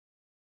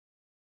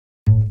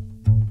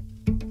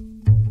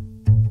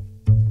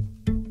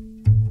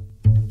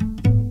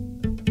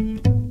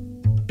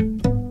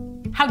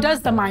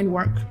does the mind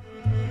work?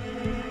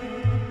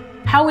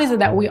 How is it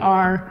that we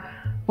are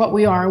what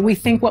we are? We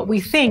think what we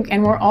think,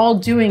 and we're all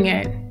doing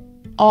it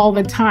all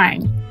the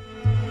time.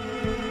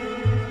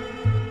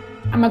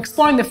 I'm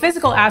exploring the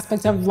physical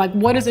aspects of like,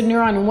 what is a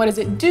neuron and what does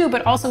it do,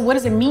 but also what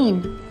does it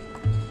mean?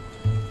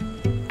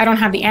 I don't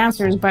have the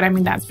answers, but I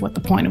mean, that's what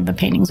the point of the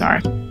paintings are.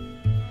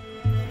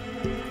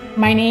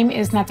 My name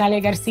is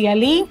Natalia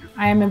Garcia-Lee.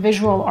 I am a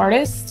visual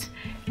artist,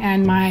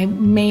 and my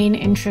main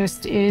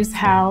interest is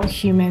how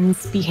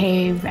humans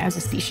behave as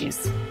a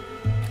species.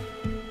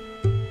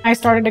 I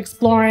started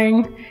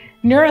exploring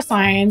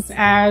neuroscience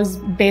as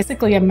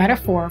basically a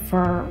metaphor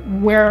for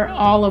where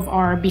all of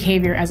our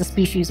behavior as a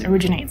species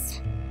originates.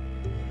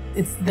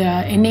 It's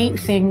the innate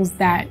things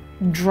that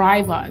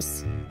drive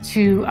us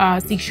to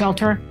seek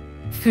shelter,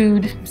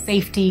 food,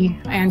 safety,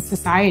 and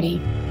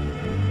society.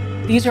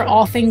 These are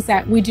all things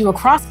that we do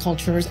across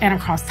cultures and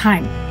across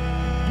time.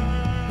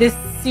 This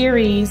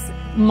series,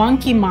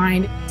 Monkey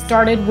Mind,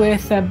 started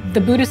with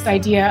the Buddhist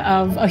idea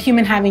of a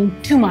human having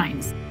two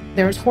minds.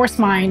 There's horse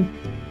mind,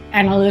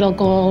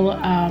 analytical,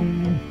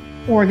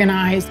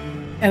 organized,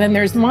 and then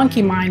there's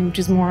monkey mind, which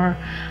is more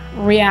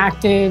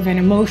reactive and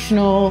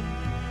emotional.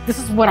 This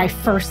is what I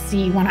first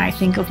see when I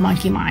think of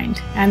monkey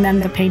mind. And then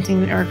the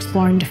paintings are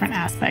exploring different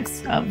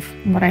aspects of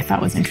what I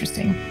thought was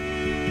interesting.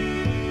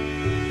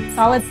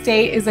 Solid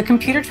state is a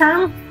computer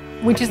term,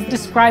 which is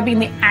describing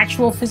the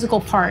actual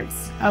physical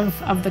parts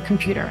of the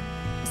computer.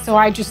 So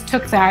I just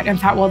took that and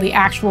thought, well, the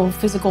actual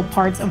physical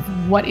parts of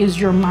what is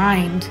your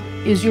mind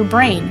is your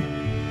brain.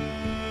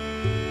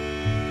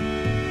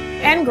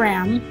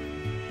 Engram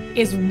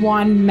is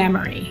one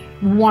memory,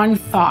 one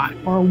thought,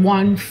 or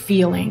one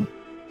feeling.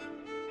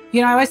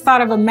 You know, I always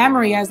thought of a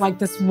memory as like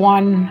this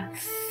one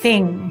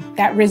thing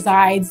that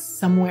resides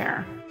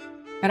somewhere.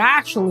 But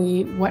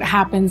actually, what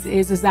happens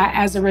is that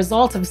as a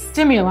result of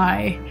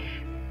stimuli,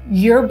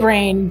 your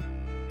brain,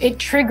 it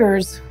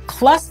triggers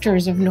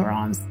clusters of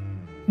neurons.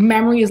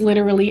 Memory is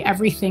literally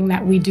everything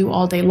that we do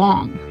all day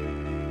long.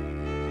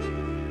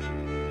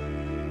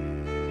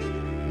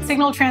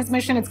 Signal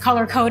transmission, it's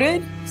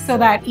color-coded so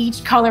that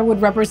each color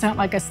would represent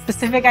like a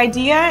specific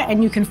idea,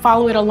 and you can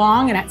follow it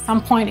along, and at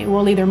some point it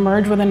will either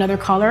merge with another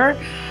color,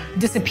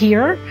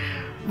 disappear,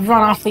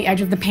 run off the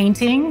edge of the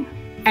painting.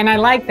 And I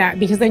like that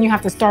because then you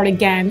have to start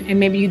again, and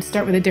maybe you'd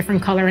start with a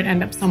different color and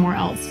end up somewhere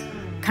else.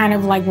 Kind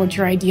of like what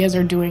your ideas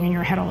are doing in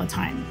your head all the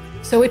time.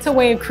 So it's a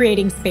way of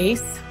creating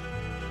space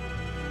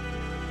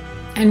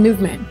and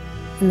movement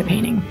in the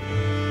painting.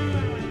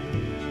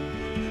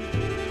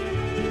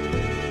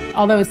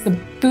 Although it's the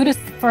Buddhist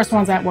first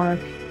ones that were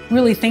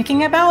really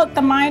thinking about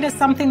the mind as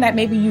something that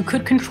maybe you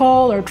could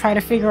control or try to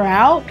figure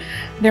out,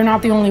 they're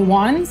not the only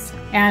ones,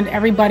 and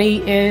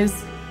everybody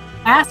is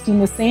asking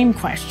the same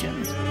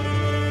questions.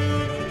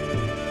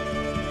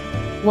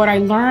 What I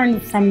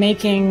learned from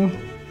making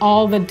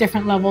all the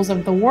different levels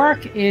of the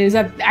work is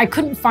that I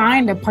couldn't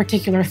find a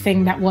particular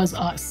thing that was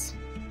us.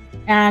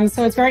 And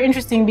so it's very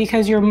interesting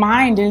because your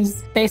mind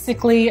is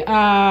basically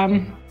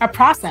a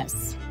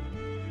process.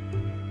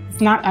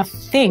 It's not a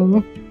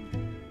thing.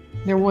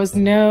 There was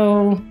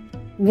no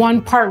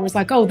one part where it's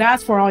like, oh,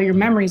 that's where all your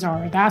memories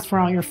are, or that's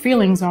where all your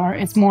feelings are.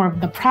 It's more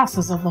of the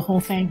process of the whole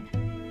thing.